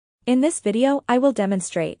In this video I will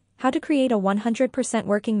demonstrate how to create a 100%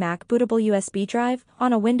 working Mac bootable USB drive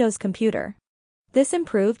on a Windows computer. This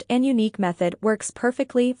improved and unique method works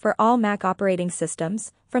perfectly for all Mac operating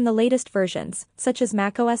systems, from the latest versions, such as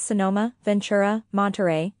macOS Sonoma, Ventura,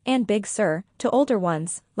 Monterey, and Big Sur, to older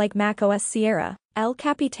ones, like macOS Sierra, El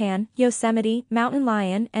Capitan, Yosemite, Mountain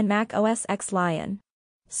Lion, and macOS X Lion.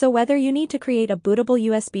 So whether you need to create a bootable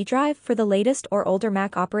USB drive for the latest or older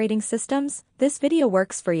Mac operating systems, this video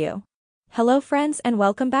works for you. Hello friends and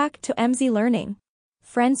welcome back to MZ Learning.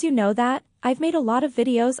 Friends, you know that I've made a lot of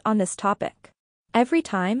videos on this topic. Every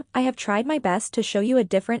time, I have tried my best to show you a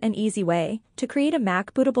different and easy way to create a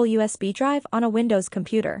Mac bootable USB drive on a Windows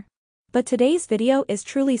computer. But today's video is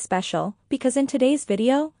truly special, because in today's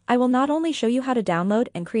video, I will not only show you how to download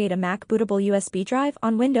and create a Mac bootable USB drive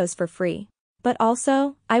on Windows for free, but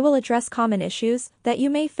also, I will address common issues that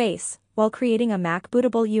you may face while creating a Mac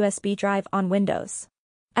bootable USB drive on Windows.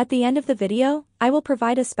 At the end of the video, I will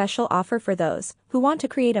provide a special offer for those who want to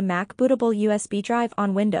create a Mac bootable USB drive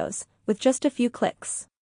on Windows with just a few clicks.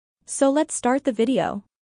 So let's start the video.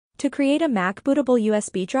 To create a Mac bootable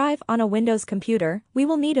USB drive on a Windows computer, we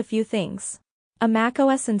will need a few things: a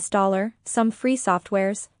macOS installer, some free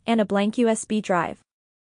softwares, and a blank USB drive.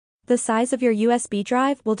 The size of your USB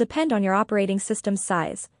drive will depend on your operating system's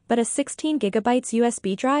size, but a 16 GB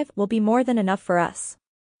USB drive will be more than enough for us.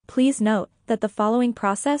 Please note that the following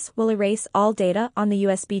process will erase all data on the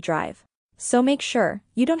USB drive, so make sure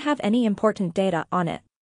you don't have any important data on it.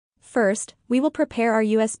 First, we will prepare our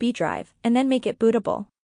USB drive and then make it bootable.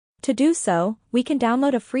 To do so, we can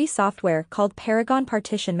download a free software called Paragon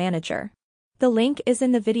Partition Manager. The link is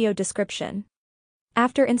in the video description.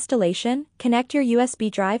 After installation, connect your USB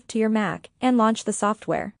drive to your Mac and launch the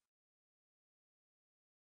software.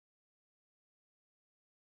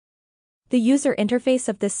 The user interface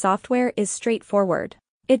of this software is straightforward.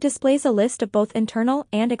 It displays a list of both internal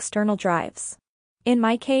and external drives. In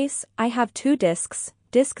my case, I have two disks,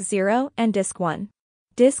 Disk 0 and Disk 1.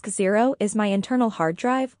 Disk 0 is my internal hard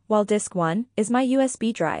drive, while Disk 1 is my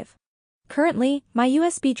USB drive. Currently, my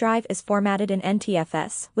USB drive is formatted in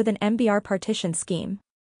NTFS with an MBR partition scheme.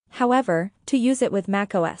 However, to use it with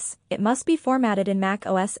macOS, it must be formatted in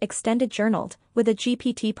macOS Extended Journaled with a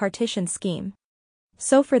GPT partition scheme.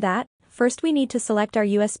 So for that, first we need to select our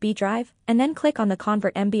USB drive and then click on the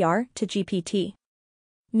Convert MBR to GPT.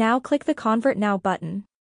 Now click the Convert Now button.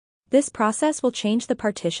 This process will change the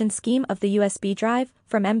partition scheme of the USB drive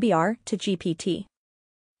from MBR to GPT.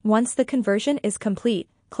 Once the conversion is complete,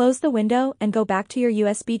 close the window and go back to your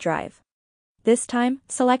USB drive. This time,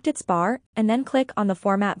 select its bar and then click on the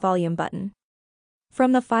Format Volume button.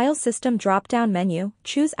 From the File System drop-down menu,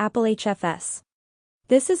 choose Apple HFS.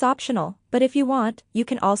 This is optional, but if you want, you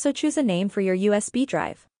can also choose a name for your USB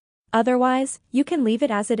drive. Otherwise, you can leave it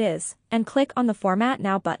as it is and click on the Format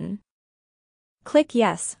Now button. Click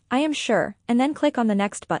Yes, I am sure, and then click on the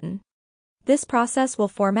Next button. This process will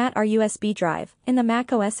format our USB drive in the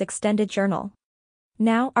macOS Extended Journal.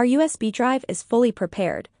 Now our USB drive is fully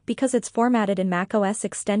prepared because it's formatted in macOS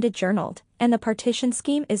Extended Journaled, and the partition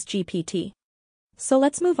scheme is GPT. So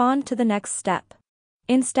let's move on to the next step.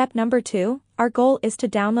 In step number 2, our goal is to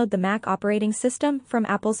download the Mac operating system from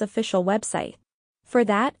Apple's official website. For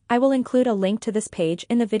that, I will include a link to this page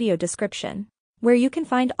in the video description, where you can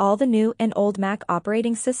find all the new and old Mac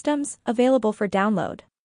operating systems available for download.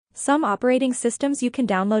 Some operating systems you can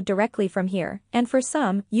download directly from here, and for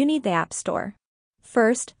some, you need the App Store.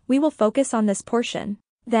 First, we will focus on this portion.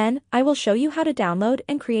 Then, I will show you how to download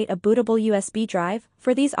and create a bootable USB drive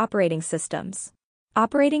for these operating systems.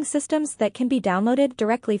 Operating systems that can be downloaded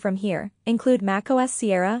directly from here include macOS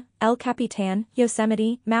Sierra, El Capitan,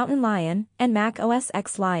 Yosemite, Mountain Lion, and macOS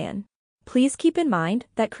X Lion. Please keep in mind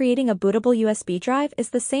that creating a bootable USB drive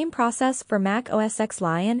is the same process for macOS X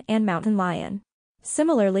Lion and Mountain Lion.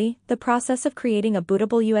 Similarly, the process of creating a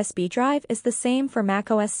bootable USB drive is the same for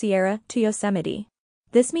macOS Sierra to Yosemite.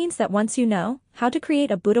 This means that once you know how to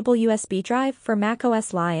create a bootable USB drive for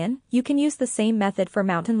macOS Lion, you can use the same method for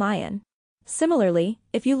Mountain Lion. Similarly,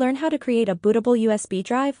 if you learn how to create a bootable USB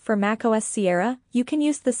drive for macOS Sierra, you can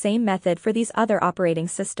use the same method for these other operating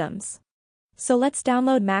systems. So let's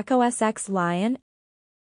download macOS X Lion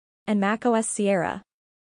and macOS Sierra.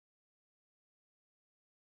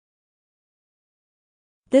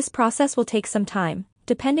 This process will take some time,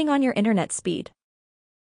 depending on your internet speed.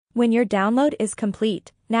 When your download is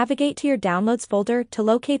complete, navigate to your Downloads folder to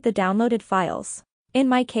locate the downloaded files. In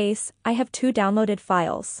my case, I have two downloaded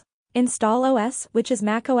files: Install OS, which is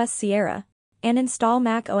macOS Sierra, and Install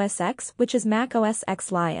Mac OS X, which is macOS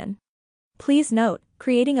X Lion. Please note,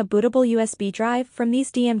 creating a bootable USB drive from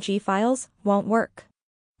these DMG files won't work.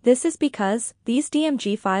 This is because these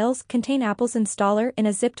DMG files contain Apple's installer in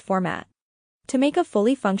a zipped format. To make a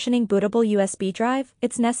fully functioning bootable USB drive,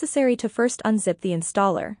 it's necessary to first unzip the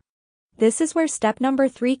installer. This is where step number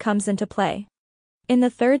 3 comes into play. In the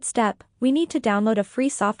third step, we need to download a free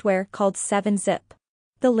software called 7-Zip.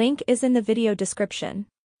 The link is in the video description.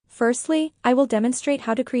 Firstly, I will demonstrate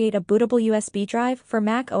how to create a bootable USB drive for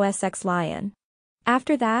macOS X Lion.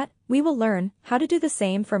 After that, we will learn how to do the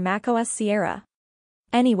same for macOS Sierra.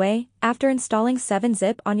 Anyway, after installing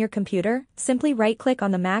 7-Zip on your computer, simply right-click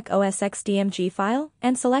on the macOS X DMG file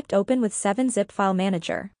and select Open with 7-Zip File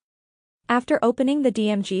Manager. After opening the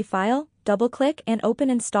DMG file, double-click and open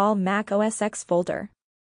Install macOS X folder.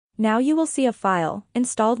 Now you will see a file,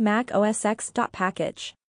 installed macOS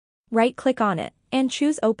X.package. Right-click on it and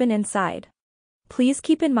choose Open Inside. Please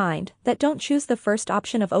keep in mind that don't choose the first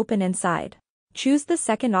option of Open Inside. Choose the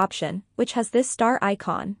second option, which has this star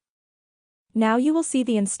icon. Now you will see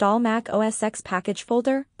the Install macOS X package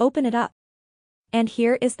folder, open it up. And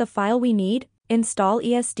here is the file we need,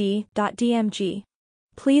 install.esd.dmg.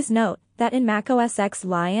 Please note that in macOS X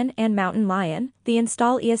Lion and Mountain Lion, the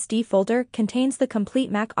Install ESD folder contains the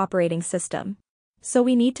complete Mac operating system. So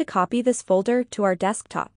we need to copy this folder to our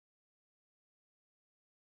desktop.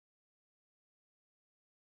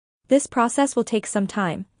 This process will take some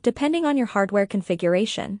time, depending on your hardware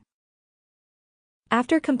configuration.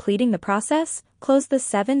 After completing the process, close the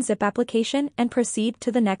 7-Zip application and proceed to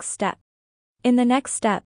the next step. In the next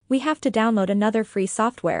step, we have to download another free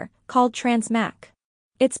software, called TransMac.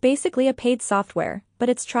 It's basically a paid software, but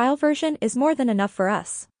its trial version is more than enough for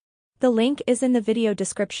us. The link is in the video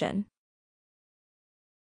description.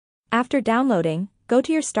 After downloading, go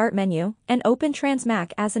to your Start menu and open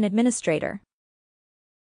TransMac as an administrator.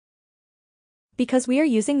 Because we are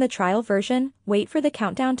using the trial version, wait for the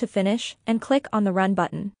countdown to finish and click on the Run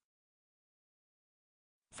button.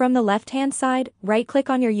 From the left-hand side, right-click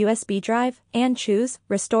on your USB drive and choose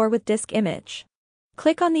Restore with Disk Image.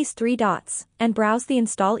 Click on these 3 dots and browse the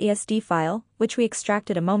Install ESD file, which we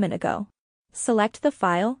extracted a moment ago. Select the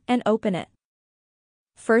file and open it.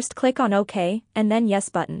 First click on OK and then Yes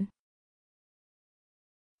button.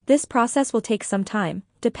 This process will take some time,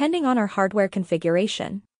 depending on our hardware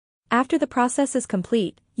configuration. After the process is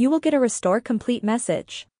complete, you will get a Restore Complete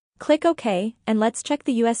message. Click OK, and let's check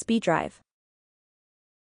the USB drive.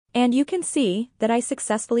 And you can see that I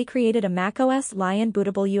successfully created a macOS Lion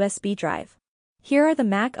bootable USB drive. Here are the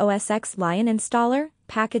macOS X Lion installer,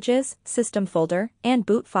 packages, system folder, and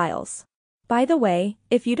boot files. By the way,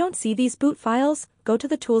 if you don't see these boot files, go to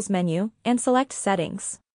the Tools menu and select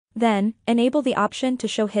Settings. Then, enable the option to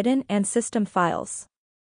show hidden and system files.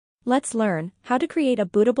 Let's learn how to create a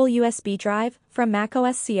bootable USB drive from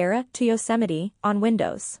macOS Sierra to Yosemite on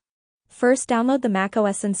Windows. First download the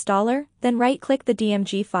macOS installer, then right-click the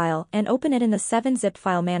DMG file and open it in the 7-Zip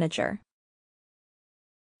File Manager.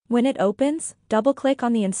 When it opens, double-click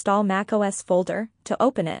on the Install macOS folder to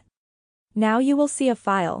open it. Now you will see a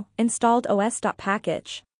file, installed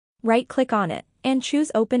os.package. Right-click on it and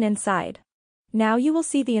choose Open Inside. Now you will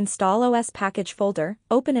see the Install OS package folder,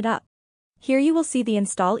 open it up. Here you will see the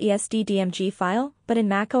Install ESD DMG file, but in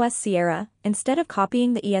macOS Sierra, instead of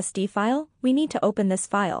copying the ESD file, we need to open this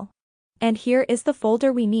file. And here is the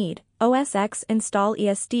folder we need, OS X Install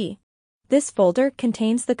ESD. This folder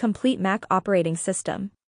contains the complete Mac operating system.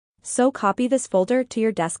 So copy this folder to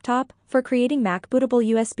your desktop for creating Mac bootable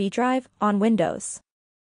USB drive on Windows.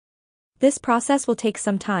 This process will take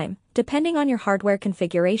some time, depending on your hardware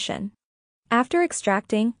configuration. After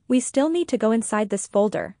extracting, we still need to go inside this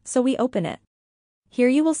folder, so we open it. Here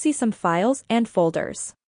you will see some files and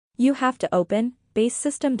folders. You have to open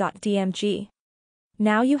basesystem.dmg.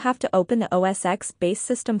 Now you have to open the OS X base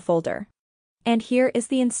system folder. And here is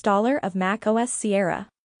the installer of macOS Sierra.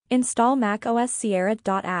 Install macOS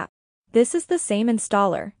Sierra.app. This is the same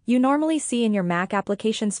installer you normally see in your Mac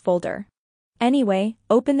applications folder. Anyway,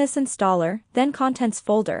 open this installer, then Contents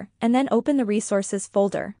folder, and then open the Resources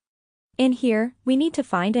folder. In here, we need to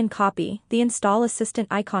find and copy the Install Assistant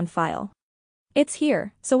icon file. It's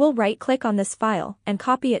here, so we'll right-click on this file and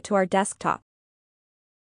copy it to our desktop.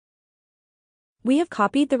 We have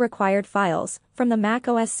copied the required files from the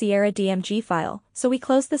macOS Sierra DMG file, so we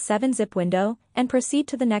close the 7-Zip window and proceed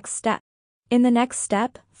to the next step. In the next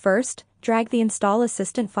step, first, drag the Install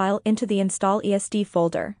Assistant file into the Install ESD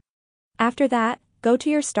folder. After that, go to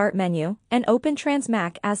your Start menu and open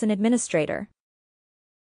TransMac as an administrator.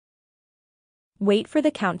 Wait for the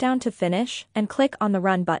countdown to finish and click on the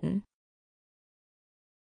Run button.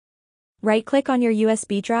 Right-click on your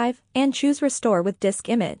USB drive and choose Restore with Disk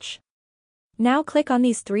Image. Now click on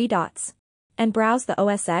these 3 dots and browse the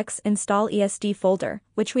OS X Install ESD folder,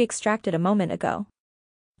 which we extracted a moment ago.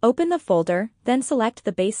 Open the folder, then select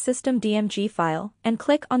the base system DMG file, and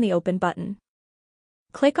click on the Open button.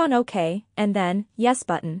 Click on OK, and then Yes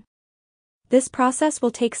button. This process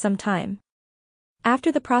will take some time.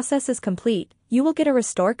 After the process is complete, you will get a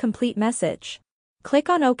Restore Complete message. Click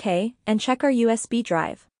on OK, and check our USB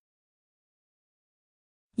drive.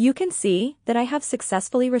 You can see that I have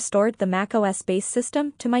successfully restored the macOS base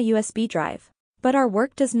system to my USB drive. But our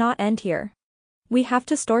work does not end here. We have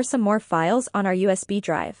to store some more files on our USB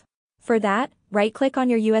drive. For that, right-click on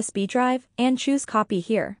your USB drive and choose Copy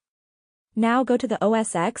here. Now go to the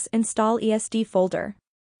OS X Install ESD folder.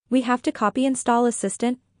 We have to copy Install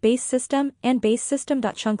Assistant, Base System, and Base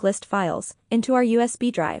System.chunk list files into our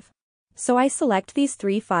USB drive. So I select these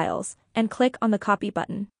 3 files and click on the Copy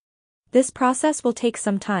button. This process will take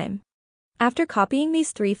some time. After copying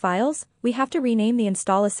these 3 files, we have to rename the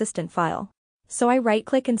Install Assistant file. So I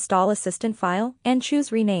right-click Install Assistant file and choose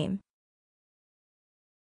Rename.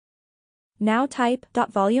 Now type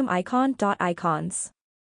 .volumeicon.icons.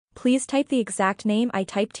 Please type the exact name I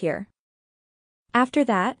typed here. After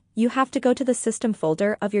that, you have to go to the System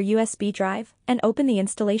folder of your USB drive and open the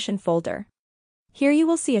Installation folder. Here you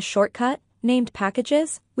will see a shortcut named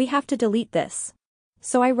Packages. We have to delete this.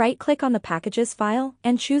 So I right-click on the Packages file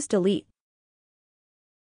and choose Delete.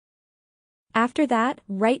 After that,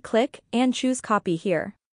 right-click and choose Copy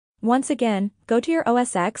here. Once again, go to your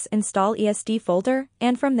OS X Install ESD folder,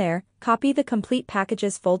 and from there, copy the Complete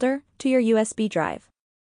Packages folder to your USB drive.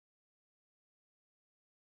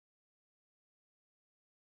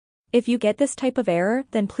 If you get this type of error,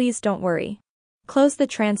 then please don't worry. Close the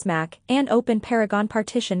Transmac and open Paragon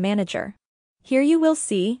Partition Manager. Here you will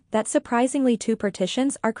see that surprisingly 2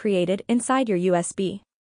 partitions are created inside your USB.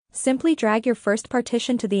 Simply drag your first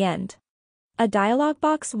partition to the end. A dialog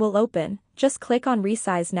box will open, just click on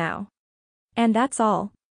Resize Now. And that's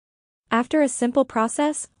all. After a simple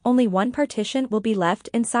process, only 1 partition will be left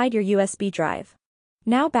inside your USB drive.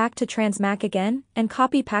 Now back to Transmac again, and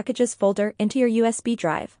copy Packages folder into your USB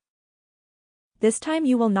drive. This time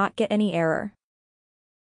you will not get any error.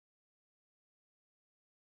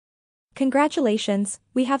 Congratulations,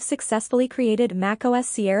 we have successfully created macOS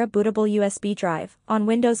Sierra bootable USB drive on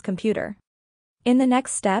Windows computer. In the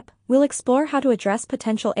next step, we'll explore how to address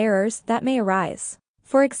potential errors that may arise.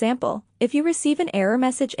 For example, if you receive an error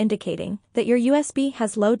message indicating that your USB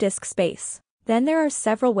has low disk space, then there are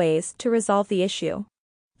several ways to resolve the issue.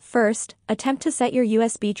 First, attempt to set your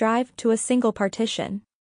USB drive to a single partition.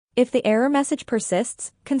 If the error message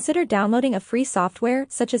persists, consider downloading a free software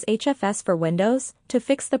such as HFS for Windows to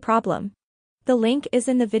fix the problem. The link is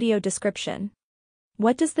in the video description.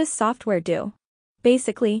 What does this software do?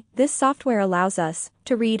 Basically, this software allows us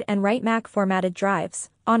to read and write Mac formatted drives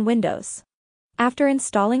on Windows. After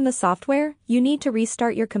installing the software, you need to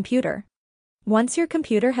restart your computer. Once your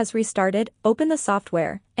computer has restarted, open the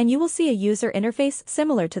software, and you will see a user interface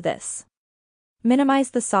similar to this.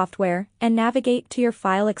 Minimize the software and navigate to your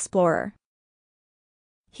File Explorer.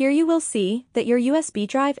 Here you will see that your USB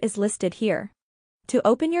drive is listed here. To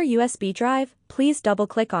open your USB drive, please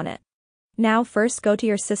double-click on it. Now first go to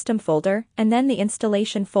your System folder and then the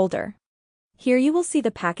Installation folder. Here you will see the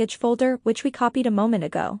Package folder which we copied a moment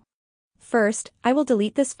ago. First, I will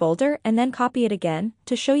delete this folder and then copy it again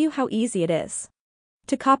to show you how easy it is.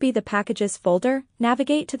 To copy the Packages folder,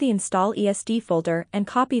 navigate to the Install ESD folder and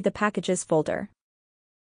copy the Packages folder.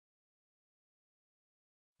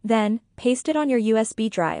 Then, paste it on your USB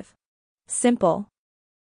drive. Simple.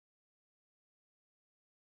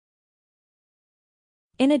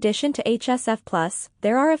 In addition to HSF+,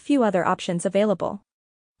 there are a few other options available.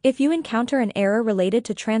 If you encounter an error related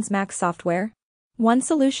to Transmac software, one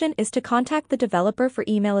solution is to contact the developer for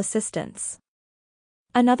email assistance.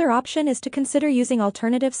 Another option is to consider using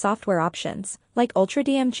alternative software options, like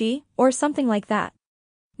UltraDMG, or something like that.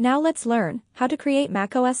 Now let's learn how to create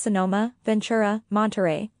macOS Sonoma, Ventura,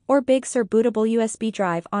 Monterey, or Big Sur bootable USB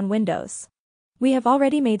drive on Windows. We have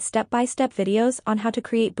already made step-by-step videos on how to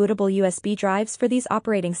create bootable USB drives for these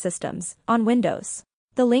operating systems on Windows.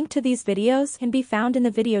 The link to these videos can be found in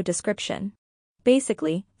the video description.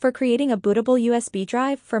 Basically, for creating a bootable USB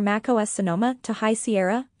drive for macOS Sonoma to High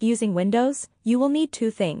Sierra using Windows, you will need 2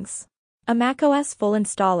 things: a macOS full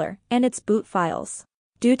installer and its boot files.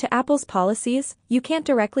 Due to Apple's policies, you can't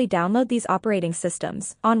directly download these operating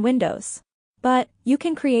systems on Windows. But, you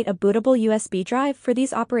can create a bootable USB drive for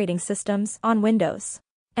these operating systems on Windows.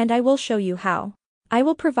 And I will show you how. I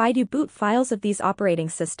will provide you boot files of these operating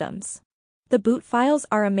systems. The boot files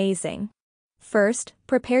are amazing. First,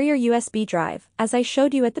 prepare your USB drive, as I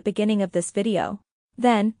showed you at the beginning of this video.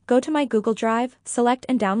 Then, go to my Google Drive, select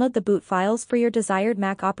and download the boot files for your desired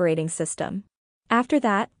Mac operating system. After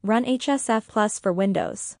that, run HSF Plus for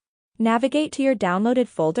Windows. Navigate to your downloaded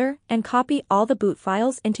folder and copy all the boot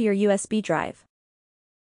files into your USB drive.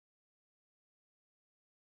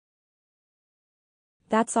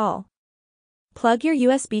 That's all. Plug your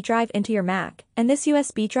USB drive into your Mac, and this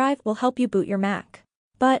USB drive will help you boot your Mac.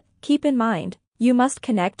 But, keep in mind, you must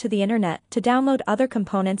connect to the internet to download other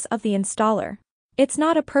components of the installer. It's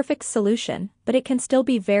not a perfect solution, but it can still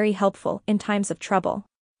be very helpful in times of trouble.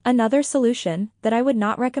 Another solution, that I would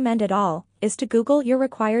not recommend at all, is to Google your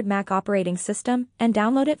required Mac operating system and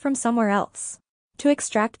download it from somewhere else. To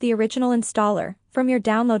extract the original installer from your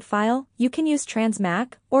download file, you can use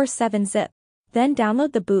Transmac or 7-zip. Then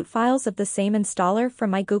download the boot files of the same installer from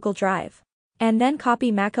my Google Drive. And then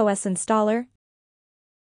copy macOS installer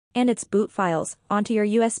and its boot files onto your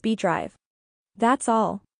USB drive. That's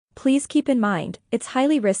all. Please keep in mind, it's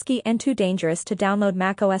highly risky and too dangerous to download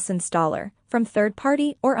macOS installer from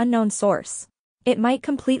third-party or unknown source. It might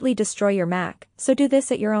completely destroy your Mac, so do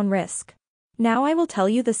this at your own risk. Now I will tell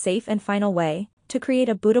you the safe and final way to create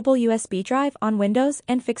a bootable USB drive on Windows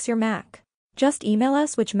and fix your Mac. Just email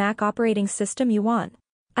us which Mac operating system you want.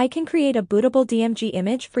 I can create a bootable DMG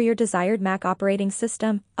image for your desired Mac operating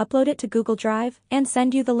system, upload it to Google Drive, and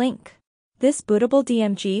send you the link. This bootable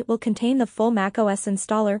DMG will contain the full macOS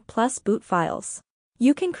installer plus boot files.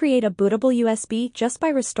 You can create a bootable USB just by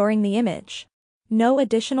restoring the image. No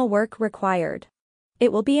additional work required.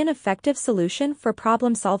 It will be an effective solution for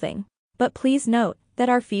problem solving. But please note that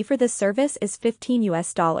our fee for this service is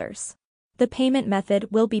 $15. The payment method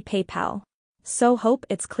will be PayPal. So hope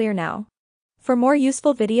it's clear now. For more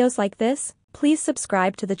useful videos like this, please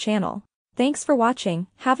subscribe to the channel. Thanks for watching,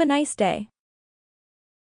 have a nice day.